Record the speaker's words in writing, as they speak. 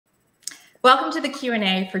Welcome to the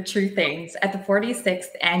Q&A for True Things at the 46th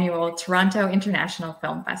Annual Toronto International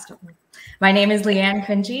Film Festival. My name is Leanne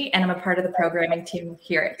Kunji, and I'm a part of the programming team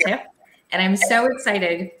here at Tiff. And I'm so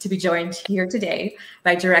excited to be joined here today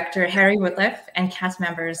by director Harry Wootliff and cast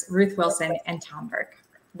members Ruth Wilson and Tom Burke.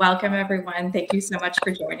 Welcome, everyone. Thank you so much for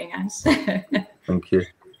joining us. Thank you.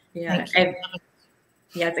 Yeah. Thank you.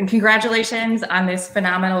 Yes, and congratulations on this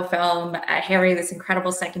phenomenal film, Harry, this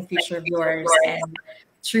incredible second feature of yours, and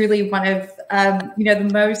truly one of the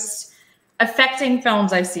most affecting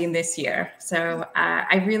films I've seen this year. So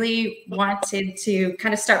I really wanted to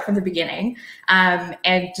kind of start from the beginning and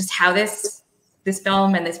just how this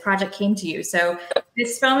film and this project came to you. So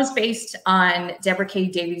this film is based on Deborah K.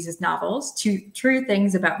 Davies' novels, True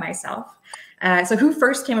Things About Myself. So who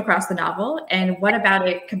first came across the novel, and what about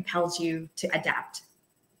it compelled you to adapt?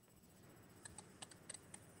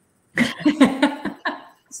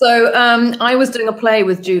 So I was doing a play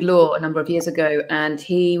with Jude Law a number of years ago, and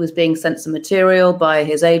he was being sent some material by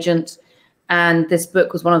his agent, and this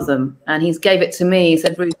book was one of them. And he gave it to me. He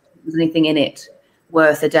said, "Ruth, is there anything in it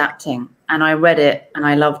worth adapting?" And I read it, and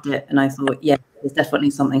I loved it, and I thought, yeah, there's definitely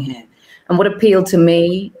something here. And what appealed to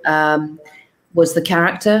me was the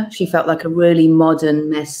character. She felt like a really modern,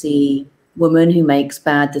 messy woman who makes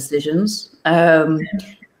bad decisions. I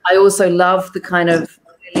also loved the kind of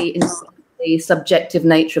really the subjective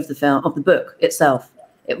nature of the film, of the book itself.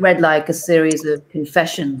 It read like a series of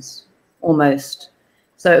confessions almost.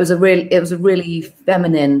 So it was a really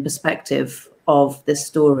feminine perspective of this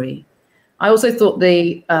story. I also thought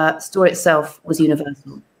the story itself was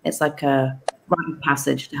universal. It's like a rite of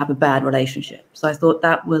passage to have a bad relationship. So I thought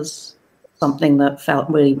that was something that felt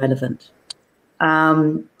really relevant.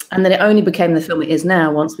 And then it only became the film it is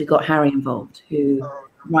now once we got Harry involved,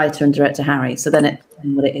 writer and director Harry. So then it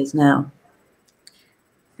became what it is now.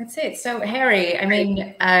 That's it. So Harry, I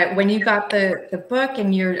mean, when you got the book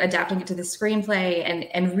and you're adapting it to the screenplay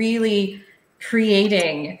and really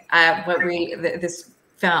creating this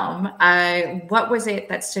film, what was it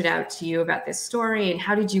that stood out to you about this story, and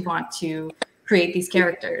how did you want to create these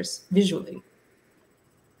characters visually?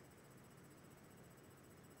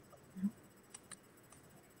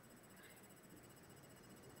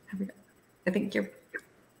 I think you're...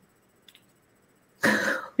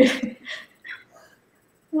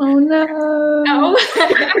 Oh no! No.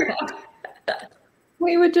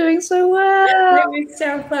 We were doing so well. We were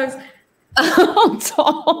so close. Oh,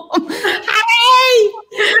 Tom! Harry!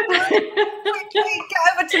 Get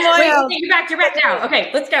over to my house. Wait, you're back now. Okay,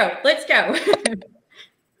 let's go. Let's go.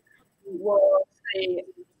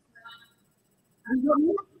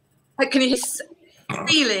 Can you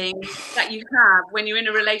feeling that you have when you're in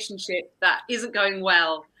a relationship that isn't going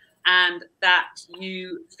well, and that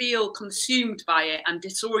you feel consumed by it and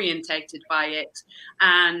disorientated by it,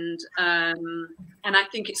 and I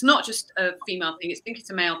think it's not just a female thing. I think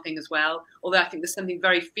it's a male thing as well. Although I think there's something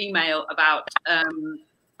very female about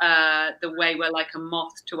the way we're like a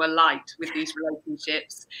moth to a light with these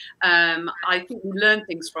relationships. I think we learn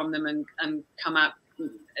things from them and come out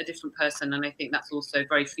a different person, and I think that's also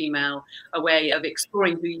very female, a way of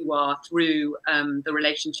exploring who you are through the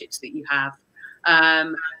relationships that you have.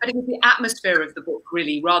 But it was the atmosphere of the book,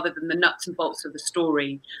 really, rather than the nuts and bolts of the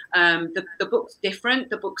story. The book's different.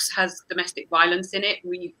 The book has domestic violence in it.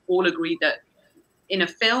 We all agree that in a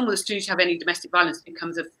film, as soon as you have any domestic violence, it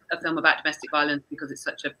becomes a film about domestic violence, because it's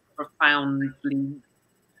such a profound thing.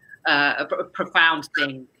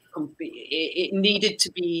 It needed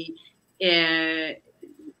to be.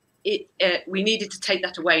 We needed to take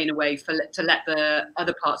that away in a way to let the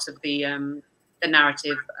other parts of the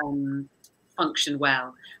narrative function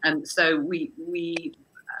well, and so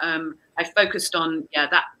I focused on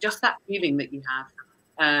that feeling that you have,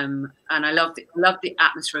 and I loved the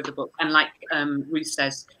atmosphere of the book, and like Ruth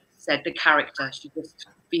said, the character, she just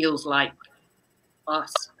feels like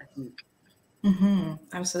us, I think. Mm-hmm,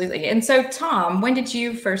 absolutely. And so, Tom, when did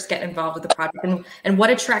you first get involved with the project, and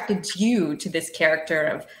what attracted you to this character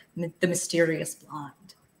of the mysterious blonde?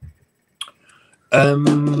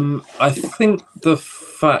 I think the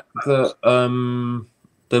fact that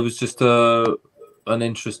there was just an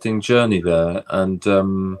interesting journey there, and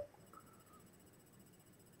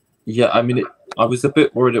yeah, I mean, I was a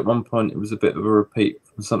bit worried at one point it was a bit of a repeat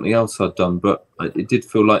from something else I'd done, but it did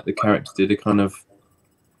feel like the character did a kind of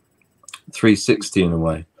 360 in a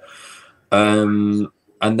way, and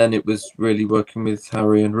then it was really working with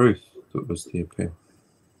Harry and Ruth that was the appeal.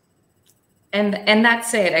 And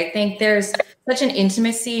that's it. I think there's such an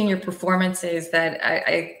intimacy in your performances that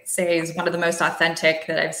I say is one of the most authentic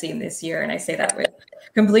that I've seen this year. And I say that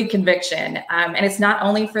complete conviction. And it's not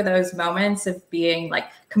only for those moments of being like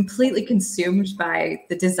completely consumed by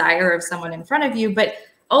the desire of someone in front of you, but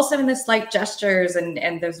also in the slight gestures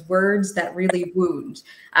and those words that really wound,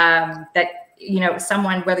 that, you know,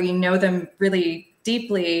 someone, whether you know them really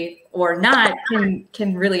deeply or not,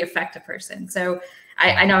 can really affect a person. So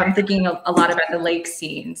I know I'm thinking a lot about the lake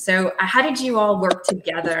scene. So how did you all work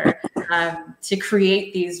together to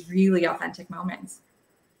create these really authentic moments?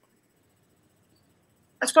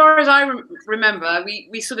 As far as I remember,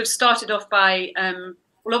 we sort of started off by,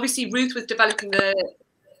 well, obviously Ruth was developing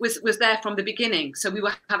was there from the beginning. So we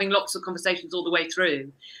were having lots of conversations all the way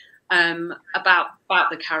through about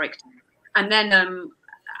the character. And then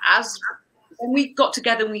when we got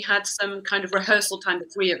together, we had some kind of rehearsal time, the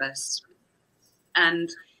three of us. And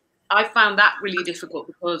I found that really difficult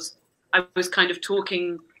because I was kind of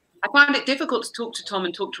talking. I found it difficult to talk to Tom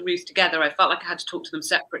and talk to Ruth together. I felt like I had to talk to them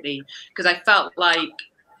separately because I felt like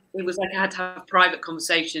it was like I had to have private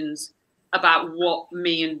conversations about what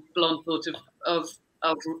me and Blonde thought of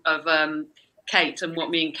Kate and what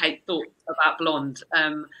me and Kate thought about Blonde.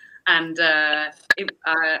 I thought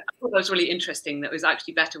that was really interesting. That was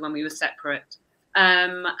actually better when we were separate.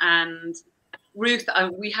 And Ruth,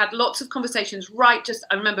 we had lots of conversations, I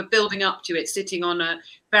remember building up to it, sitting on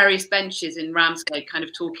various benches in Ramsgate, kind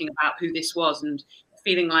of talking about who this was and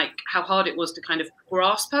feeling like how hard it was to kind of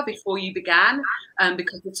grasp her before you began,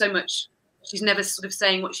 because there's so much, she's never sort of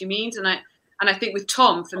saying what she means. And I think with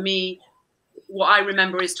Tom, for me, what I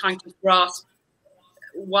remember is trying to grasp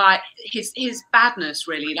why his badness,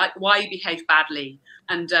 really, like why he behaved badly,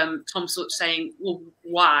 and Tom sort of saying, well,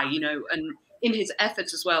 why, you know, and in his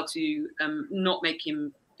efforts as well to not make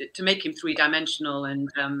him, to make him three-dimensional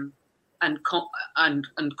and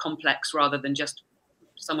complex rather than just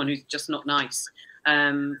someone who's just not nice,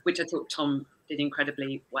 which I thought Tom did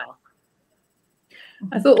incredibly well.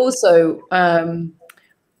 I thought also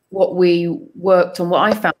what we worked on, what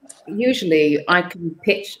I found, usually I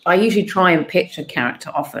usually try and pitch a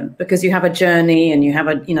character often because you have a journey and you have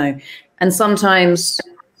a, you know, and sometimes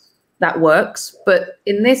that works. But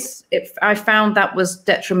in this, I found that was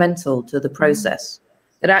detrimental to the process.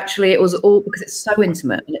 That actually it was all because it's so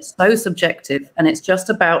intimate and it's so subjective and it's just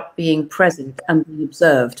about being present and being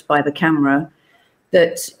observed by the camera,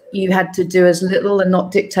 that you had to do as little and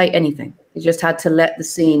not dictate anything. You just had to let the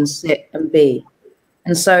scene sit and be.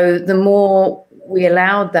 And so the more we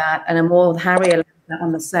allowed that, and the more Harry allowed that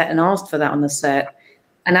on the set and asked for that on the set,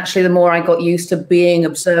 and actually the more I got used to being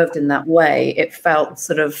observed in that way, it felt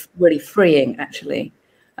sort of really freeing, actually.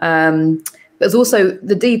 But it's also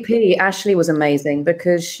the DP, Ashley, was amazing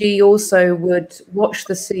because she also would watch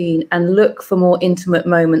the scene and look for more intimate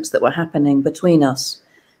moments that were happening between us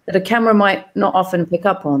that a camera might not often pick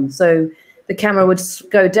up on. So the camera would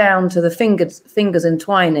go down to the fingers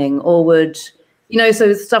entwining, or would, you know,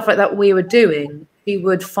 so stuff like that we were doing, he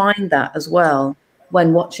would find that as well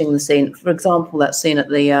when watching the scene. For example, that scene at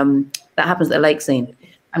the, that happens at the lake scene,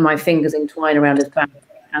 and my fingers entwine around his back,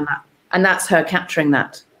 and that's her capturing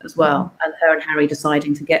that as well, and her and Harry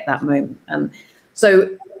deciding to get that moment. And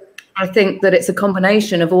so I think that it's a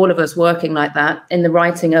combination of all of us working like that in the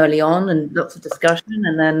writing early on and lots of discussion,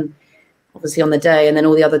 and then obviously on the day, and then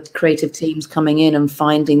all the other creative teams coming in and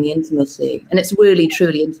finding the intimacy. And it's really,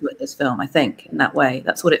 truly intimate, this film, I think, in that way.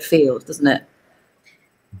 That's what it feels, doesn't it?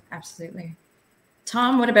 Absolutely.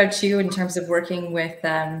 Tom, what about you in terms of working with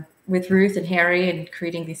Ruth and Harry and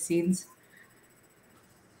creating these scenes?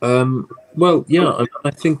 Well, yeah,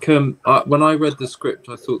 I think when I read the script,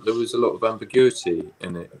 I thought there was a lot of ambiguity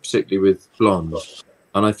in it, particularly with Blonde,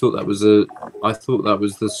 and I thought that was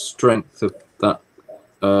the strength of that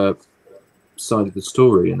side of the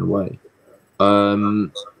story in a way,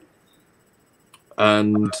 and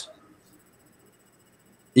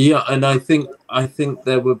yeah, and I think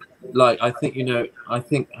there were, like, I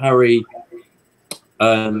think Harry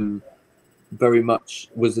very much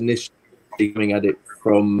was initially coming at it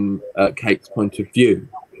from Kate's point of view,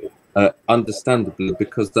 understandably,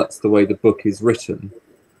 because that's the way the book is written,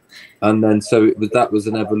 and then so that was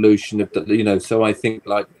an evolution of the, you know. So I think,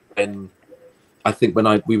 like, when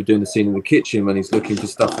we were doing the scene in the kitchen when he's looking for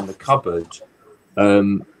stuff in the cupboard,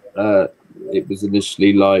 it was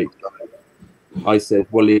initially like I said,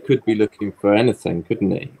 well, he could be looking for anything, couldn't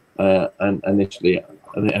he? And initially,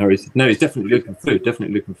 and Harry said, no, he's definitely looking for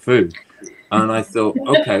food. And I thought,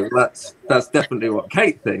 okay, well, that's definitely what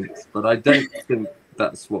Kate thinks, but I don't think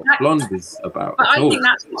that's what Blonde is about. But I think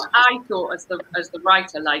that's what I thought as the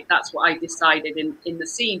writer, like that's what I decided in the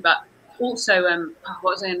scene. But also, what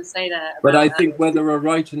was I going to say there? But I think whether a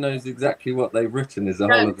writer knows exactly what they've written is a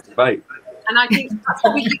whole other debate. And I think that's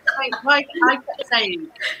what we keep saying. Like I kept saying,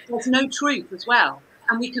 there's no truth as well,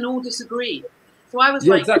 and we can all disagree. So I was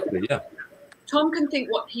like, exactly, yeah. Tom can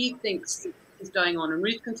think what he thinks is going on, and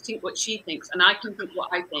Ruth can think what she thinks, and I can think what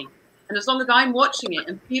I think. And as long as I'm watching it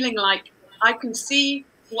and feeling like I can see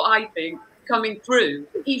what I think coming through,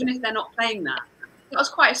 even if they're not playing that. That was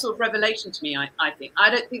quite a sort of revelation to me, I think. I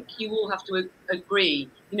don't think you all have to agree.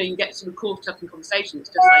 You know, you get sort of caught up in conversation. It's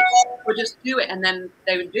just like, we'll just do it, and then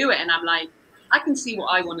they would do it. And I'm like, I can see what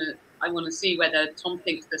I want to see, whether Tom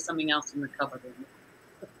thinks there's something else in the cupboard.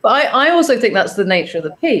 But I also think that's the nature of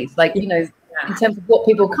the piece. Like, you know, in terms of what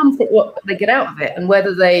people come for, what they get out of it, and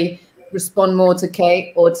whether they respond more to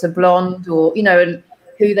Kate or to Blonde, or, you know, and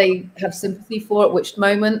who they have sympathy for at which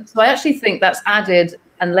moment. So I actually think that's added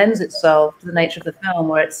and lends itself to the nature of the film,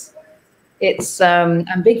 where it's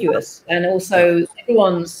ambiguous, and also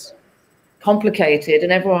everyone's complicated,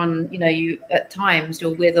 and everyone, you know, you at times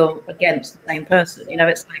you're with or against the same person. You know,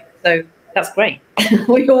 it's like, so that's great.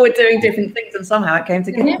 We all were doing different things, and somehow it came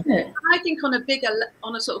together. I think on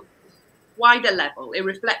a sort of wider level, it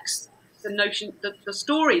reflects the notion, the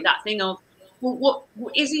story, that thing of, well,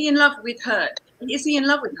 what is he in love with her? Is he in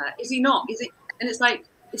love with her? Is he not? Is it? And it's like,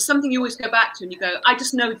 it's something you always go back to, and you go, I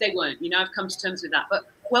just know they weren't. You know, I've come to terms with that. But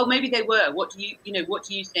well, maybe they were. What do you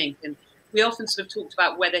think? And we often sort of talked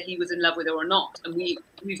about whether he was in love with her or not, and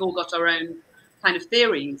we've all got our own kind of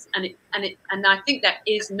theories. And I think there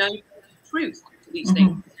is no truth to these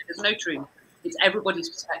things. There's no truth. It's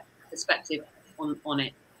everybody's perspective on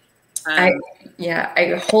it. I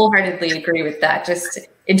wholeheartedly agree with that. Just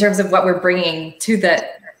in terms of what we're bringing to the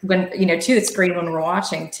screen when we're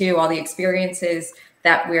watching too, all the experiences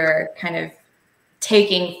that we're kind of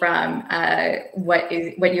taking from what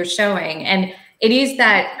you're showing, and it is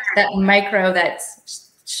that micro that's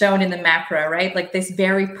shown in the macro, right? Like this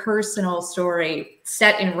very personal story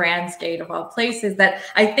set in Ramsgate of all places that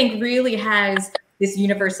I think really has this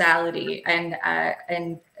universality and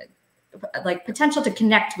like potential to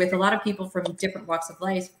connect with a lot of people from different walks of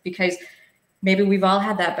life, because maybe we've all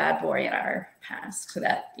had that bad boy in our past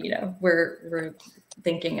that, you know, we're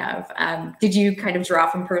thinking of. Did you kind of draw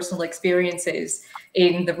from personal experiences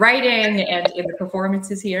in the writing and in the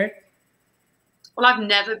performances here? Well, I've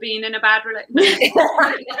never been in a bad relationship.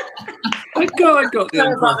 I got the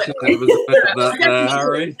impression it was a bit of that,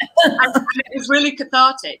 Harry. It was really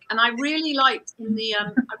cathartic, and I really liked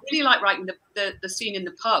writing the scene in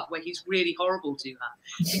the pub where he's really horrible to her,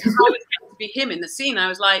 because I was getting to be him in the scene. I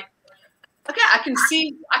was like, okay, I can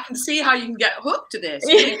see how you can get hooked to this.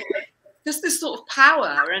 Just this sort of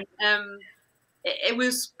power, and it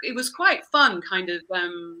was quite fun, kind of.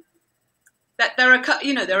 That there are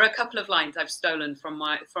a couple of lines I've stolen from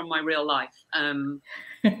my real life. Yeah.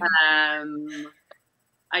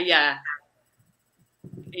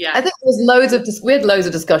 I think we had loads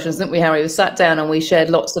of discussions, didn't we, Harry? We sat down and we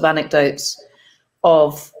shared lots of anecdotes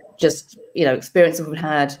of just, you know, experiences we've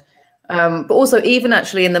had. But also, even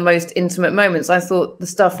actually in the most intimate moments, I thought the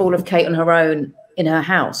stuff all of Kate on her own in her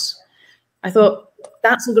house, I thought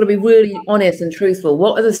that's all going to be really honest and truthful.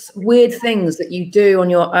 What are the weird things that you do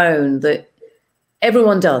on your own that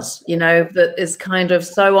everyone does, you know, that is kind of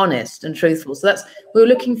so honest and truthful? So we were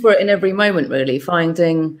looking for it in every moment, really,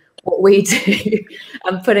 finding what we do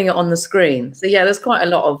and putting it on the screen. So yeah, there's quite a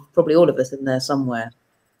lot of probably all of us in there somewhere.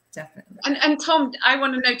 Definitely. And Tom, I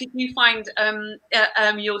want to know, did you find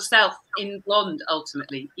yourself in Blonde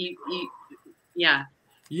ultimately? Yeah.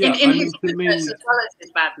 In his goodness as well as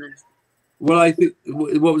his badness. Well, I think,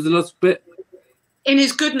 what was the last bit? In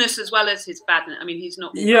his goodness as well as his badness. I mean, he's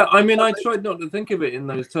not. Yeah, I mean, I tried not to think of it in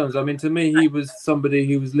those terms. I mean, to me, he was somebody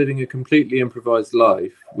who was living a completely improvised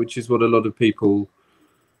life, which is what a lot of people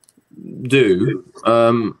do,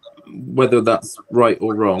 whether that's right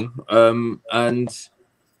or wrong. And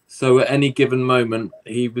so at any given moment,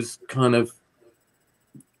 he was kind of,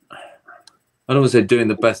 I don't want to say doing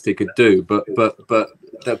the best he could do, but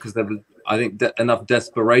because there was, I think, enough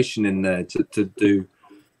desperation in there to do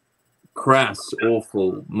crass,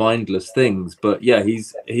 awful, mindless things. But yeah,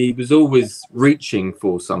 he was always reaching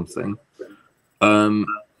for something, and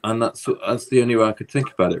that's the only way I could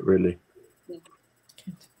think about it, really.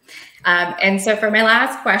 And so for my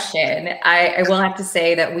last question, I will have to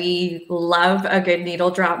say that we love a good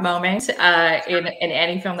needle drop moment in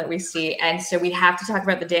any film that we see, and so we have to talk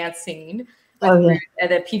about the dance scene. The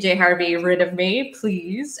PJ Harvey "Rid of Me,"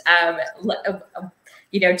 please.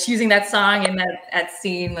 You know, choosing that song and that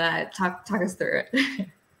scene. Talk us through it.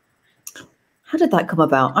 How did that come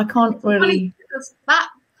about? I can't really. Because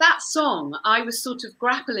that song, I was sort of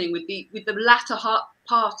grappling with the latter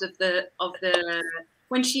part of the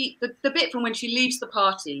when the bit from when she leaves the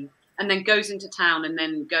party and then goes into town and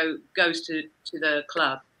then goes to the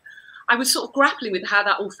club. I was sort of grappling with how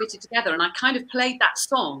that all fitted together, and I kind of played that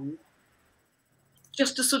song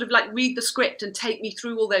just to sort of like read the script and take me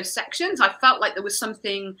through all those sections. I felt like there was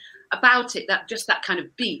something about it, that just that kind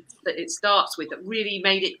of beat that it starts with, that really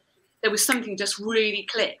made it, there was something just really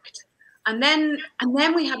clicked. And then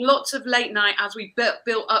we had lots of late night as we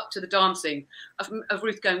built up to the dancing of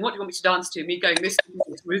Ruth going, what do you want me to dance to? Me going, this,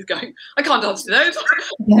 Ruth going, I can't dance to those.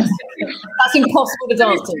 Yes. That's impossible to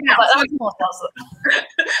dance to.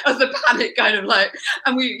 As the panic kind of like,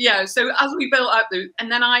 and we, yeah, so as we built up,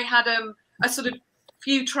 and then I had a sort of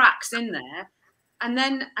few tracks in there, and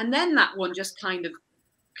then that one just kind of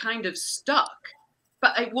stuck.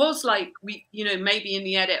 But it was like, we, you know, maybe in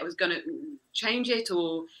the edit I was going to change it,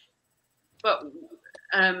 but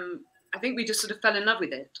I think we just sort of fell in love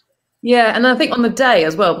with it. Yeah, and I think on the day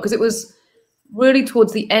as well, because it was really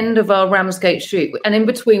towards the end of our Ramsgate shoot, and in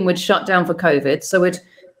between we'd shut down for COVID, so we'd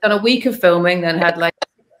done a week of filming, then had like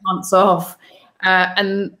months off,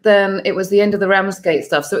 and then it was the end of the Ramsgate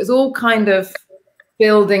stuff. So it was all kind of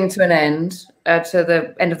building to an end, to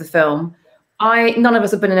the end of the film. None of us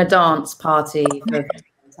have been in a dance party for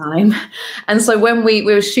time, and so when we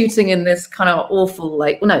were shooting in this kind of awful,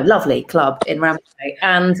 like, well, no, lovely club in Ramsgate,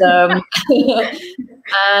 and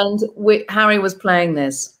Harry was playing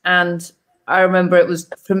this, and I remember it was,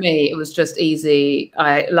 for me, it was just easy.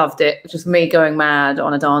 I loved it, just me going mad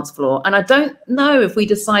on a dance floor. And I don't know if we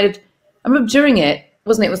decided, I remember during it,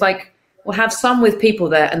 wasn't it? It was like, we'll have some with people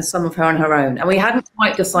there and some of her on her own, and we hadn't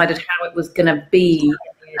quite decided how it was going to be.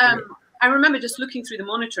 I remember just looking through the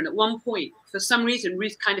monitor, and at one point, for some reason,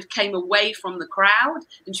 Ruth kind of came away from the crowd,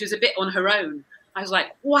 and she was a bit on her own. I was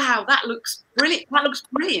like, "Wow, that looks brilliant! That looks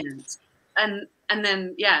brilliant!" And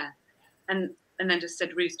then, yeah, and then just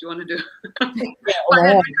said, "Ruth, do you want to do?"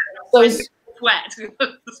 Yeah, so it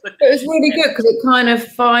was really good because it kind of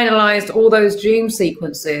finalised all those dream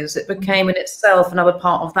sequences. It became in itself another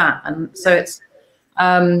part of that, and so it's.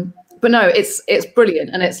 But no, it's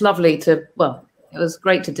brilliant, and it's lovely to, well. It was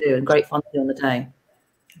great to do and great fun to do on the day.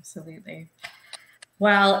 Absolutely.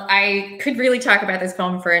 Well, I could really talk about this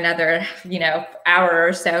film for another, hour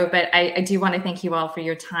or so, but I do want to thank you all for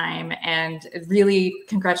your time, and really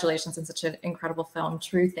congratulations on such an incredible film,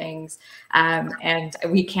 True Things. And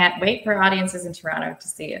we can't wait for audiences in Toronto to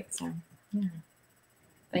see it. So, yeah.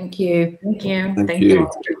 Thank you. Thank you. Thank you.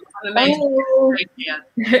 Amazing.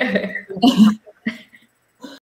 Bye.